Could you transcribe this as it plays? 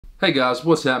Hey guys,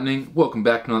 what's happening? Welcome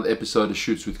back to another episode of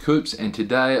Shoots with Coops, and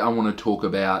today I want to talk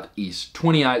about, is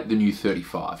 28 the new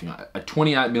 35? A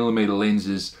 28mm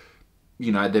lenses,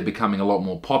 they're becoming a lot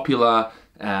more popular.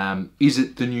 Is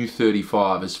it the new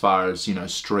 35 as far as,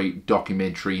 street,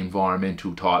 documentary,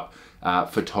 environmental type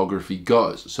photography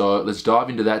goes? So let's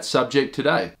dive into that subject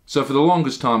today. So for the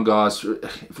longest time, guys,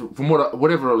 from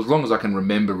as long as I can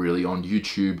remember really on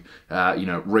YouTube,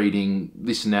 reading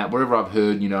this and that, whatever I've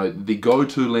heard, the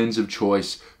go-to lens of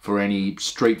choice for any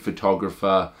street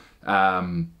photographer,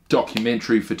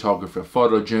 documentary photographer,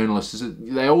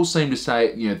 photojournalist, they all seem to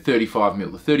say,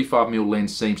 35mm. The 35mm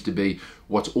lens seems to be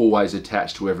what's always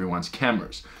attached to everyone's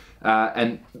cameras.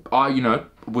 And I,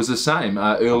 was the same.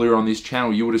 Earlier on this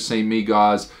channel, you would have seen me,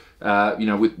 guys,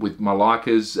 with my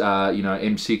Leicas,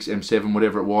 M6, M7,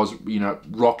 whatever it was,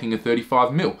 rocking a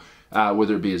 35mm.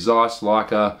 Whether it be a Zeiss,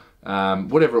 Leica,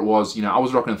 whatever it was, I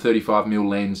was rocking a 35mm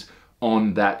lens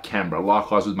on that camera.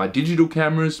 Likewise with my digital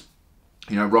cameras,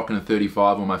 rocking a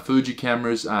 35 on my Fuji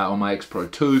cameras, on my X Pro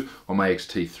 2, on my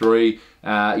X-T3.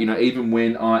 Even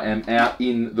when I am out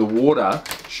in the water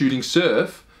shooting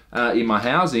surf in my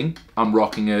housing, I'm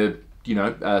rocking a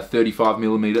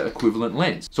 35mm equivalent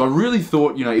lens. So I really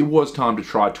thought, it was time to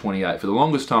try 28. For the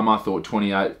longest time, I thought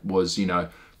 28 was,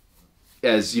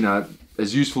 as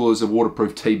useful as a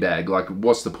waterproof tea bag. Like,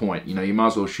 what's the point? You might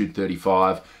as well shoot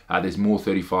 35. There's more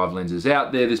 35 lenses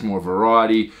out there. There's more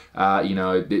variety.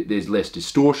 There's less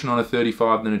distortion on a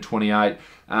 35 than a 28.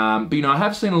 But I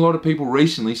have seen a lot of people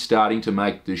recently starting to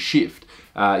make the shift.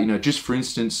 Just for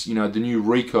instance, the new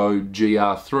Ricoh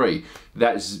GR3.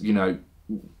 That's,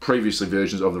 previously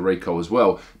versions of the Ricoh as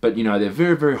well, but they're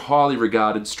very, very highly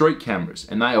regarded street cameras,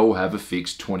 and they all have a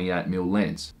fixed 28mm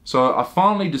lens. So I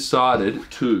finally decided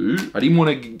I didn't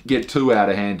want to get too out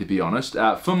of hand, to be honest.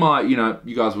 For my,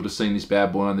 you guys would have seen this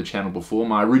bad boy on the channel before,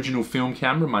 my original film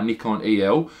camera, my Nikon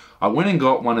EL, I went and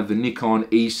got one of the Nikon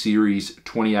E-Series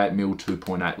 28mm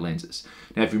 2.8 lenses.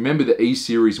 Now, if you remember the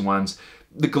E-Series ones,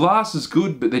 the glass is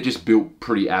good, but they're just built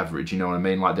pretty average, you know what I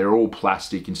mean? Like, they're all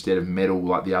plastic instead of metal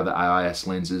like the other AIS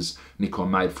lenses Nikon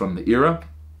made from the era.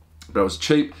 But it was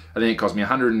cheap. I think it cost me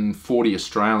 140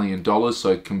 Australian dollars,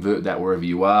 so convert that wherever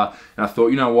you are. And I thought,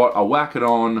 you know what, I'll whack it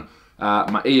on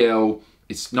my EL.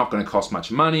 It's not going to cost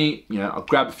much money. I'll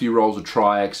grab a few rolls of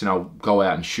Tri-X and I'll go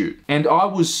out and shoot. And I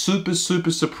was super,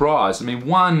 super surprised. I mean,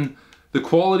 one, the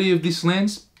quality of this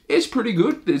lens, it's pretty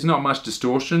good. There's not much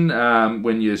distortion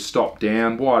when you stop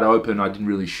down. Wide open, I didn't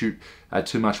really shoot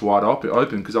too much wide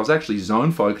open because I was actually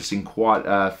zone focusing quite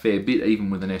a fair bit, even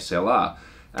with an SLR.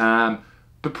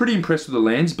 But pretty impressed with the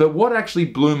lens. But what actually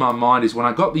blew my mind is when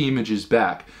I got the images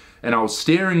back and I was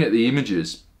staring at the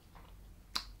images,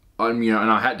 and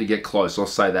I had to get close. I'll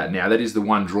say that now. That is the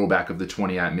one drawback of the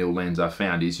 28mm lens I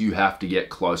found, is you have to get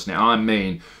close. Now, I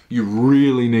mean, you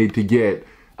really need to get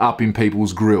up in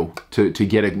people's grill to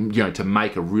get to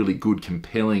make a really good,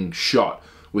 compelling shot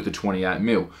with the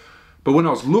 28mm. But when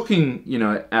I was looking,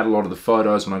 at a lot of the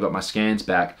photos when I got my scans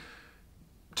back,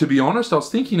 to be honest, I was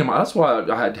thinking to that's why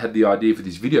I had the idea for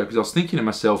this video, because I was thinking to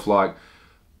myself, like,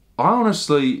 I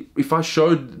honestly, if I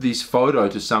showed this photo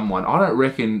to someone, I don't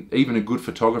reckon even a good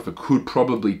photographer could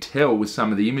probably tell with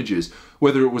some of the images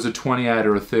whether it was a 28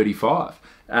 or a 35.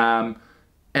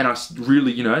 And I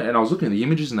really, and I was looking at the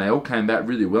images and they all came back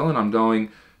really well, and I'm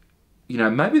going,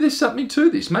 maybe there's something to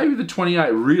this. Maybe the 28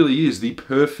 really is the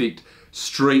perfect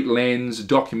street lens,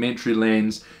 documentary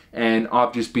lens, and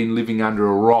I've just been living under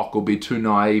a rock or be too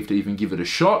naive to even give it a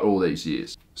shot all these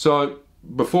years. So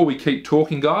before we keep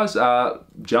talking, guys,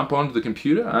 jump onto the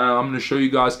computer. I'm going to show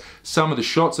you guys some of the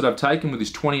shots that I've taken with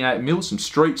this 28mm, some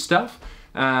street stuff.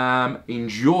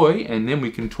 Enjoy, and then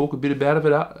we can talk a bit about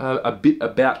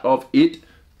it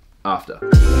after.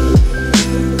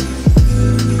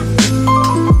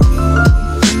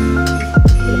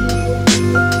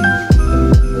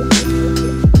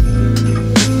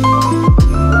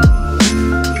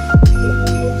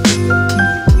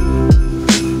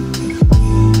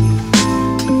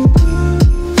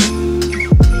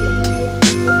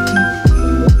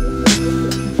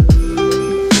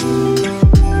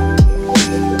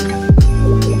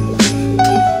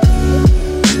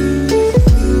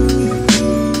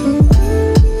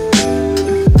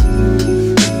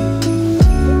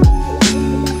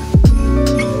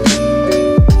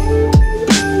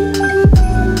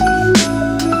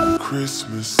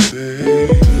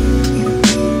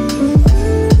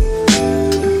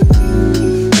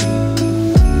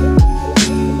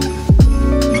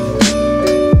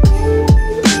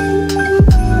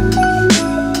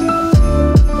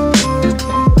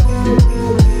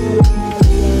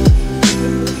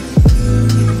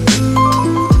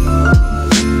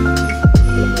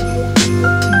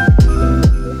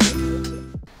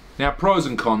 Now, pros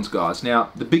and cons, guys.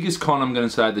 Now, the biggest con I'm going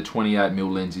to say of the 28mm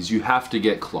lens is you have to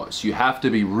get close. You have to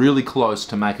be really close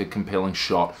to make a compelling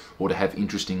shot or to have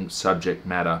interesting subject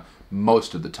matter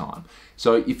most of the time.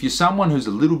 So if you're someone who's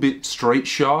a little bit street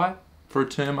shy, for a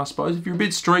term, I suppose, if you're a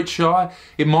bit street shy,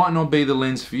 it might not be the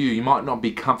lens for you. You might not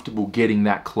be comfortable getting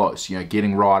that close, you know,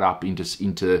 getting right up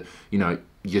into you know,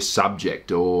 your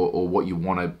subject or what you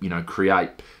want to, you know,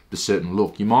 create the certain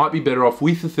look. You might be better off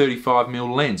with a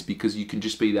 35mm lens because you can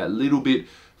just be that little bit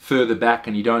further back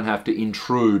and you don't have to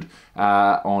intrude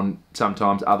on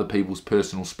sometimes other people's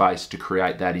personal space to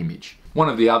create that image. One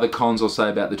of the other cons I'll say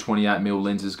about the 28mm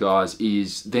lenses, guys,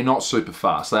 is they're not super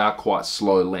fast. They are quite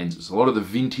slow lenses. A lot of the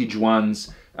vintage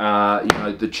ones, you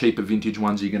know, the cheaper vintage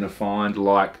ones you're going to find,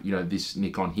 like, you know, this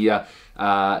Nikon here,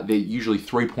 they're usually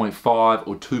 3.5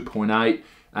 or 2.8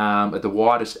 at the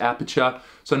widest aperture,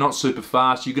 so not super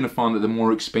fast. You're going to find that the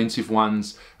more expensive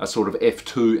ones are sort of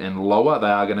f2 and lower. They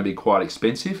are going to be quite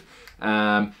expensive.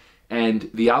 And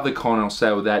the other con I'll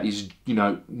say with that is, you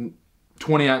know,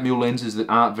 28mm lenses that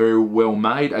aren't very well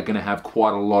made are going to have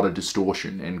quite a lot of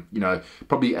distortion and, you know,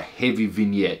 probably a heavy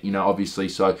vignette, you know, obviously.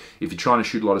 So if you're trying to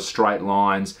shoot a lot of straight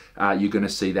lines, you're going to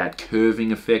see that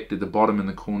curving effect at the bottom and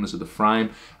the corners of the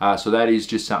frame. So that is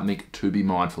just something to be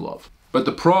mindful of. But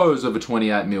the pros of a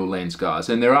 28mm lens, guys,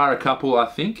 and there are a couple, I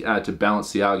think, to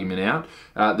balance the argument out.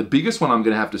 The biggest one I'm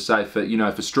going to have to say for, you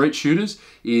know, for street shooters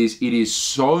is it is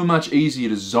so much easier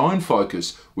to zone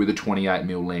focus with a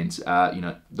 28mm lens. You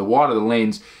know, the wider the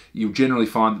lens, you'll generally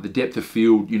find that the depth of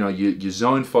field, you know, your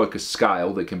zone focus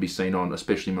scale that can be seen on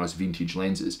especially most vintage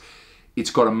lenses, it's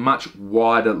got a much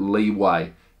wider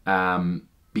leeway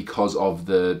because of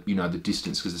the, you know, the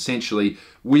distance. Because essentially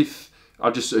with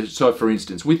so for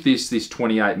instance, with this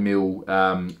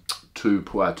 28mm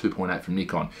 2.8 from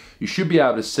Nikon, you should be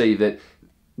able to see that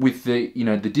with the, you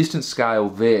know, the distance scale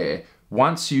there,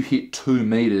 once you hit 2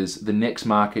 meters, the next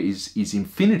marker is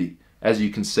infinity, as you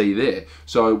can see there.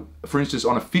 So for instance,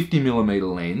 on a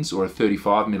 50mm lens or a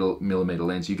 35mm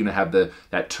lens, you're going to have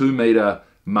that 2 meter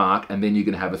mark, and then you're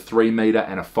going to have a 3 meter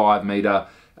and a 5 meter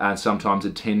and sometimes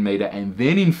a 10 meter and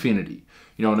then infinity.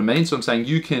 You know what I mean? So I'm saying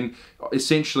you can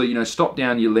essentially, you know, stop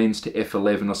down your lens to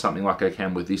f11 or something like I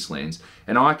can with this lens,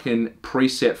 and I can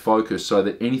preset focus so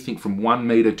that anything from 1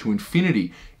 meter to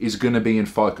infinity is going to be in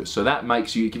focus. So that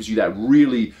gives you that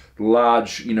really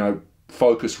large, you know,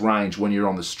 focus range when you're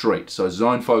on the street. So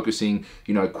zone focusing,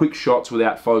 you know, quick shots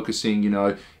without focusing, you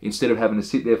know, instead of having to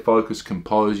sit there, focus,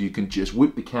 compose, you can just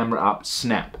whip the camera up,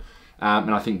 snap.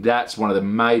 And I think that's one of the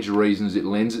major reasons it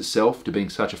lends itself to being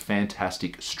such a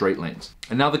fantastic street lens.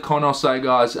 Another con I'll say,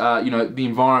 guys, you know, the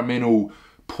environmental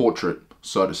portrait,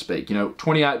 so to speak. You know,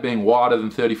 28 being wider than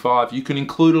 35, you can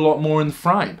include a lot more in the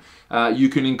frame. You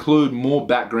can include more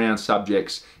background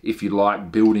subjects if you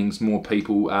like, buildings, more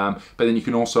people, but then you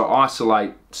can also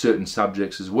isolate certain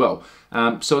subjects as well.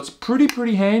 So it's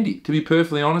pretty handy, to be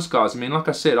perfectly honest, guys. I mean, like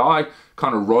I said, I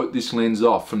kind of wrote this lens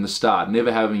off from the start,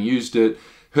 never having used it.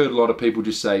 Heard a lot of people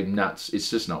just say, nuts, it's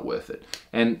just not worth it,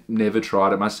 and never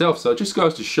tried it myself. So it just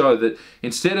goes to show that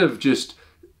instead of just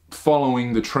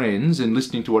following the trends and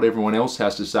listening to what everyone else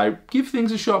has to say, give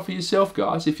things a shot for yourself,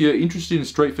 guys. If you're interested in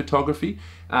street photography,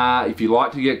 if you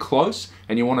like to get close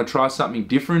and you want to try something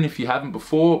different if you haven't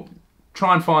before,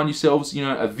 try and find yourselves, you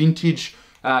know, a vintage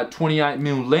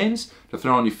 28mm lens to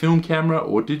throw on your film camera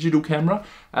or digital camera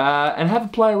and have a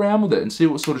play around with it and see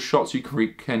what sort of shots you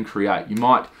can create. You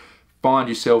might find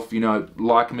yourself, you know,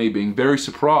 like me, being very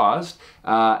surprised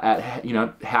at, you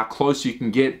know, how close you can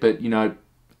get, but, you know,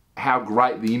 how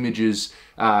great the images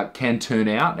can turn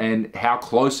out and how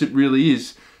close it really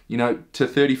is, you know, to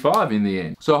 35 in the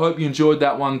end. So I hope you enjoyed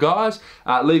that one, guys.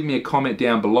 Leave me a comment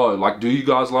down below. Like, do you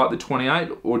guys like the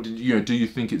 28, or do you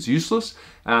think it's useless?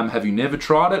 Have you never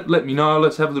tried it? Let me know.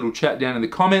 Let's have a little chat down in the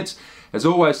comments. As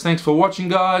always, thanks for watching,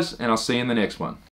 guys, and I'll see you in the next one.